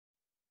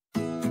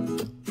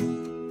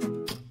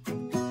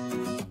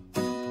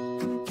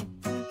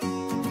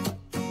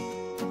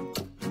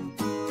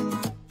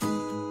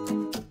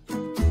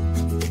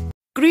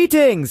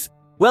Greetings!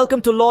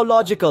 Welcome to Law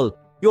Logical,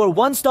 your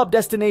one-stop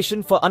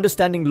destination for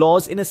understanding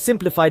laws in a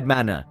simplified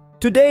manner.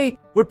 Today,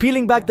 we're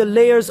peeling back the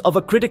layers of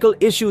a critical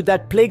issue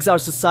that plagues our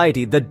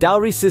society, the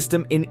dowry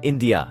system in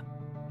India.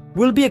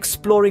 We'll be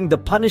exploring the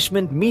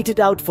punishment meted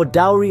out for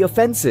dowry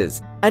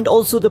offenses and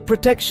also the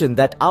protection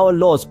that our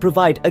laws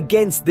provide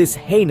against this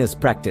heinous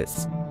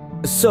practice.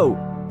 So,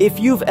 if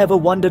you've ever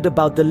wondered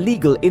about the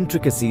legal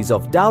intricacies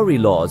of dowry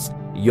laws,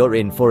 you're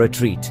in for a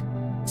treat.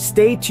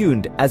 Stay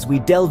tuned as we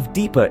delve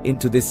deeper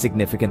into this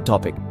significant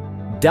topic.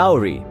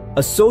 Dowry,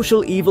 a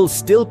social evil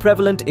still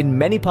prevalent in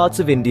many parts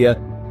of India,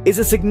 is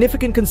a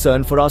significant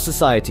concern for our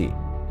society.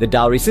 The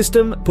dowry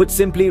system, put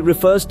simply,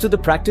 refers to the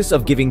practice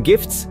of giving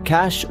gifts,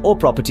 cash, or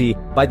property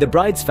by the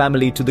bride's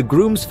family to the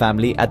groom's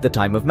family at the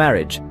time of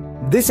marriage.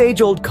 This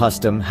age-old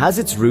custom has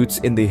its roots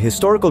in the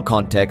historical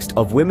context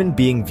of women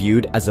being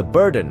viewed as a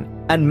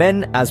burden and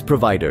men as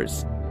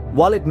providers.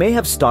 While it may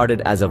have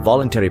started as a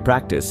voluntary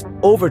practice,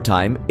 over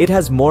time it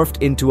has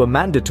morphed into a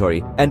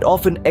mandatory and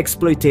often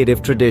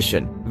exploitative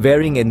tradition,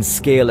 varying in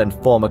scale and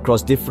form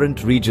across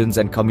different regions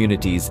and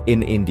communities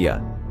in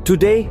India.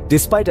 Today,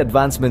 despite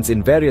advancements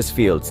in various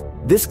fields,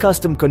 this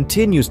custom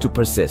continues to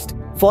persist,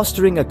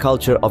 fostering a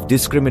culture of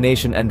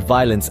discrimination and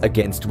violence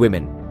against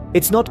women.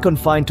 It's not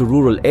confined to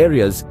rural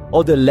areas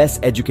or the less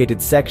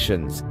educated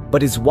sections,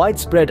 but is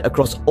widespread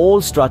across all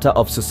strata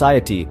of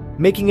society,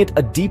 making it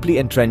a deeply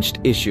entrenched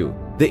issue.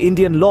 The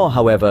Indian law,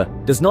 however,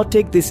 does not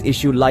take this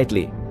issue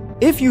lightly.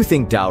 If you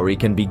think dowry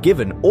can be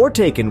given or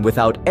taken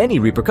without any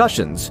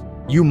repercussions,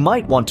 you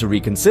might want to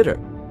reconsider.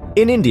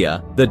 In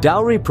India, the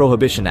Dowry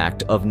Prohibition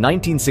Act of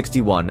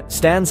 1961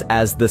 stands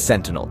as the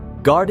sentinel,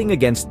 guarding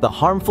against the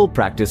harmful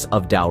practice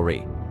of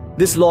dowry.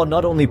 This law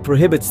not only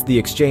prohibits the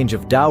exchange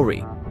of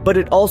dowry, but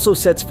it also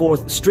sets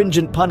forth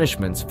stringent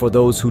punishments for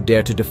those who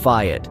dare to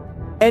defy it.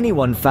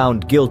 Anyone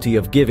found guilty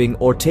of giving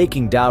or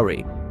taking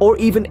dowry, or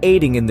even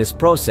aiding in this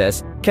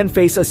process, can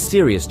face a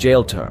serious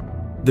jail term.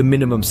 The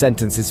minimum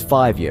sentence is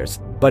 5 years,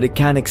 but it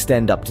can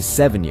extend up to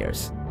 7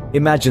 years.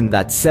 Imagine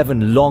that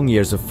 7 long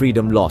years of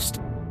freedom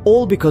lost,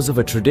 all because of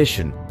a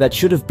tradition that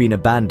should have been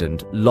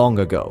abandoned long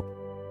ago.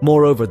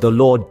 Moreover, the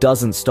law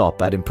doesn't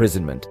stop at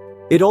imprisonment.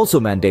 It also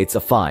mandates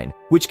a fine,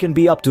 which can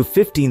be up to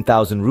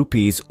 15,000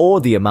 rupees or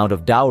the amount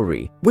of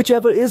dowry,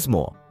 whichever is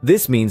more.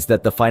 This means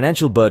that the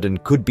financial burden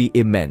could be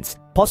immense,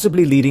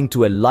 possibly leading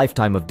to a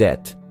lifetime of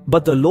debt.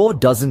 But the law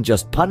doesn't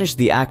just punish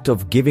the act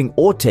of giving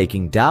or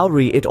taking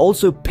dowry, it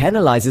also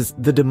penalizes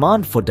the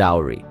demand for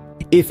dowry.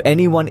 If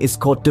anyone is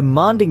caught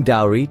demanding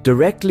dowry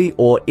directly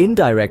or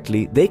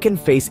indirectly, they can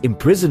face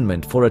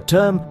imprisonment for a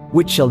term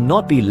which shall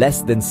not be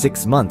less than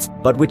 6 months,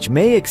 but which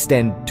may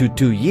extend to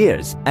 2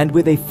 years, and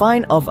with a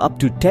fine of up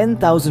to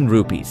 10,000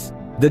 rupees.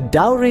 The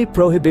Dowry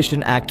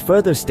Prohibition Act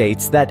further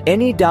states that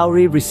any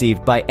dowry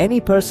received by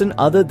any person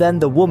other than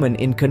the woman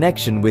in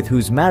connection with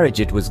whose marriage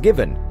it was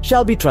given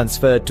shall be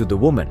transferred to the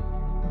woman.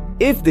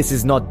 If this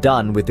is not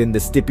done within the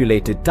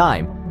stipulated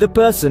time, the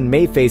person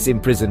may face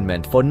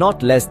imprisonment for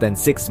not less than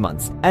 6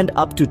 months and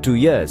up to 2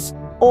 years,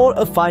 or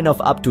a fine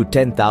of up to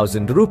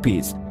 10,000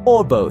 rupees,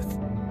 or both.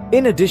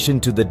 In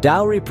addition to the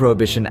Dowry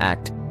Prohibition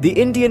Act, the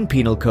Indian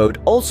Penal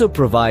Code also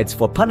provides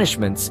for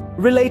punishments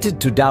related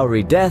to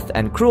dowry death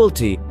and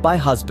cruelty by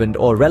husband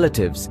or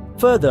relatives,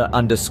 further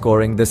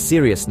underscoring the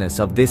seriousness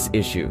of this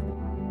issue.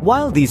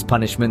 While these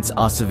punishments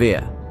are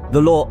severe,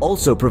 the law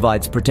also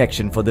provides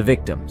protection for the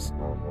victims.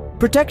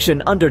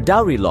 Protection under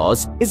dowry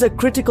laws is a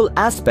critical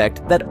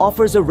aspect that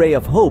offers a ray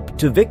of hope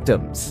to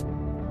victims.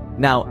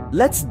 Now,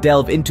 let's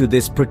delve into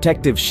this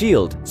protective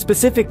shield,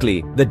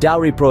 specifically the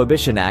Dowry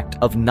Prohibition Act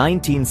of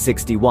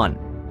 1961.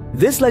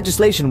 This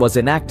legislation was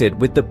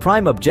enacted with the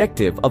prime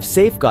objective of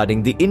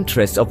safeguarding the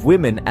interests of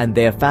women and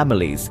their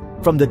families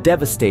from the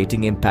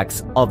devastating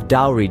impacts of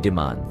dowry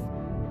demand.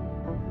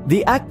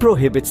 The act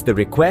prohibits the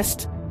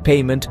request,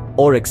 payment,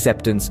 or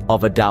acceptance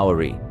of a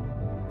dowry.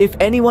 If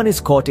anyone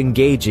is caught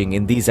engaging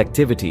in these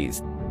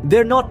activities,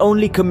 they're not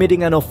only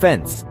committing an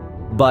offense,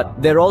 but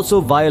they're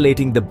also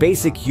violating the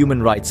basic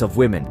human rights of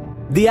women.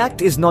 The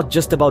act is not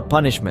just about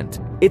punishment,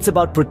 it's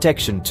about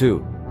protection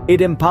too.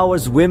 It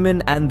empowers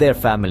women and their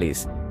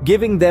families,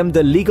 giving them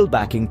the legal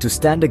backing to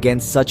stand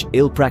against such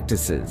ill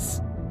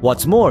practices.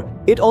 What's more,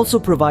 it also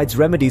provides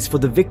remedies for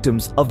the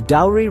victims of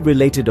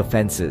dowry-related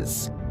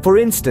offenses. For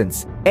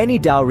instance, any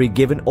dowry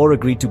given or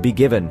agreed to be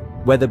given,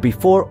 whether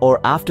before or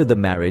after the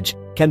marriage,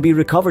 can be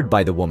recovered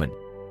by the woman.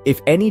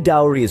 If any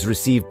dowry is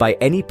received by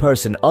any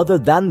person other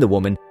than the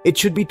woman, it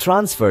should be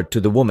transferred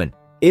to the woman.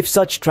 If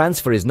such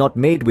transfer is not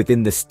made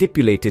within the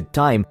stipulated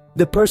time,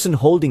 the person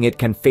holding it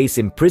can face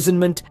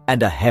imprisonment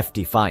and a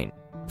hefty fine.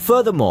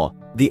 Furthermore,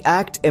 the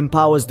Act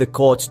empowers the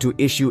courts to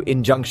issue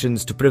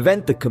injunctions to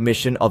prevent the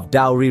commission of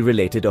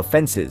dowry-related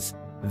offenses.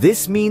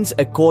 This means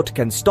a court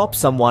can stop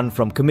someone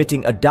from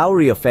committing a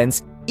dowry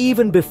offense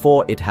even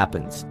before it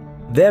happens,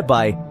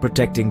 thereby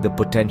protecting the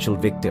potential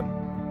victim.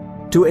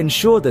 To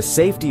ensure the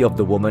safety of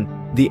the woman,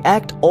 the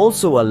Act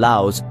also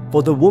allows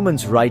for the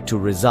woman's right to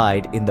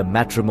reside in the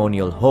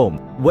matrimonial home,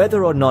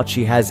 whether or not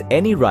she has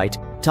any right,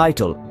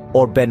 title,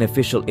 or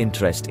beneficial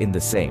interest in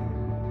the same.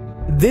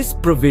 This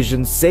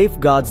provision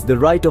safeguards the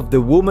right of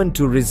the woman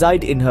to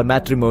reside in her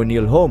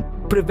matrimonial home,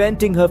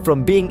 preventing her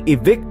from being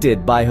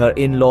evicted by her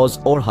in-laws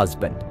or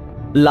husband.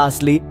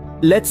 Lastly,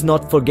 let's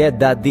not forget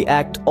that the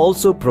Act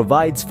also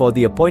provides for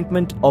the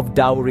appointment of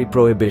dowry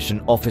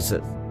prohibition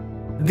officers.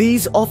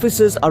 These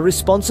officers are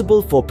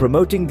responsible for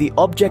promoting the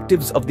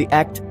objectives of the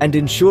Act and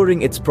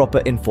ensuring its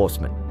proper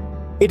enforcement.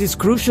 It is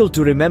crucial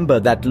to remember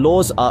that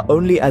laws are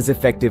only as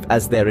effective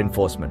as their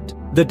enforcement.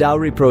 The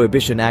Dowry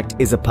Prohibition Act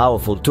is a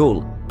powerful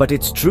tool, but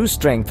its true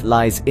strength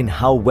lies in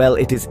how well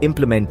it is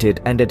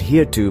implemented and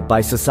adhered to by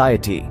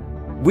society.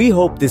 We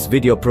hope this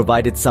video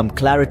provided some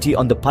clarity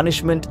on the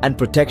punishment and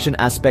protection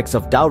aspects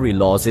of dowry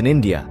laws in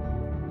India.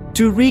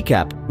 To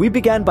recap, we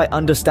began by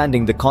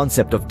understanding the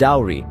concept of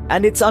dowry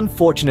and its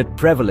unfortunate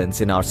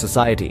prevalence in our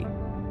society.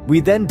 We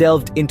then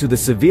delved into the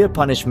severe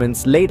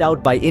punishments laid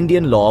out by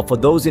Indian law for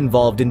those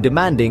involved in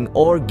demanding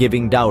or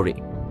giving dowry.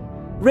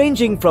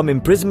 Ranging from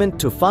imprisonment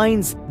to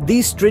fines,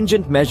 these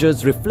stringent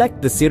measures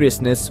reflect the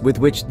seriousness with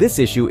which this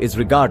issue is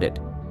regarded.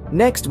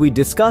 Next, we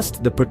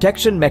discussed the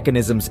protection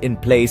mechanisms in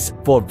place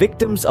for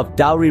victims of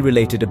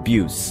dowry-related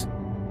abuse.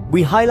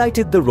 We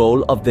highlighted the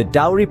role of the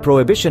Dowry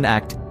Prohibition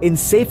Act in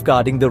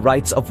safeguarding the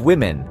rights of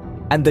women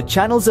and the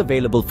channels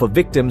available for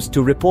victims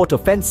to report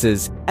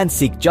offenses and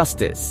seek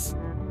justice.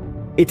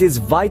 It is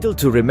vital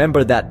to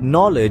remember that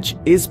knowledge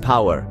is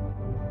power.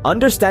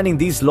 Understanding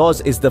these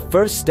laws is the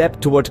first step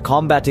toward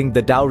combating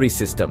the dowry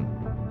system.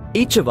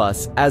 Each of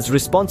us, as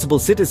responsible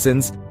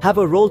citizens, have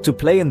a role to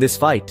play in this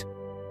fight.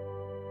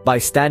 By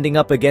standing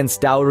up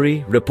against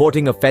dowry,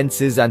 reporting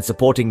offenses, and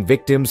supporting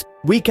victims,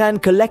 we can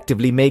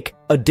collectively make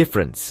a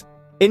difference.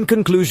 In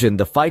conclusion,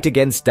 the fight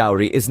against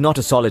dowry is not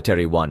a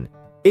solitary one.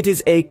 It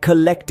is a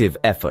collective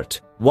effort,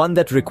 one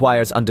that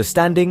requires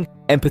understanding,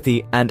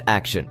 empathy, and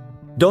action.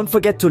 Don't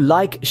forget to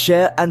like,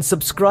 share, and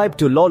subscribe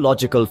to Law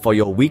Logical for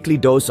your weekly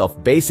dose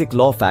of basic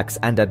law facts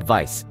and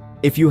advice.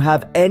 If you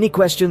have any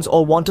questions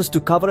or want us to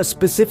cover a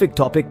specific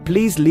topic,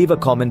 please leave a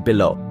comment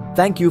below.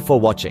 Thank you for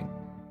watching.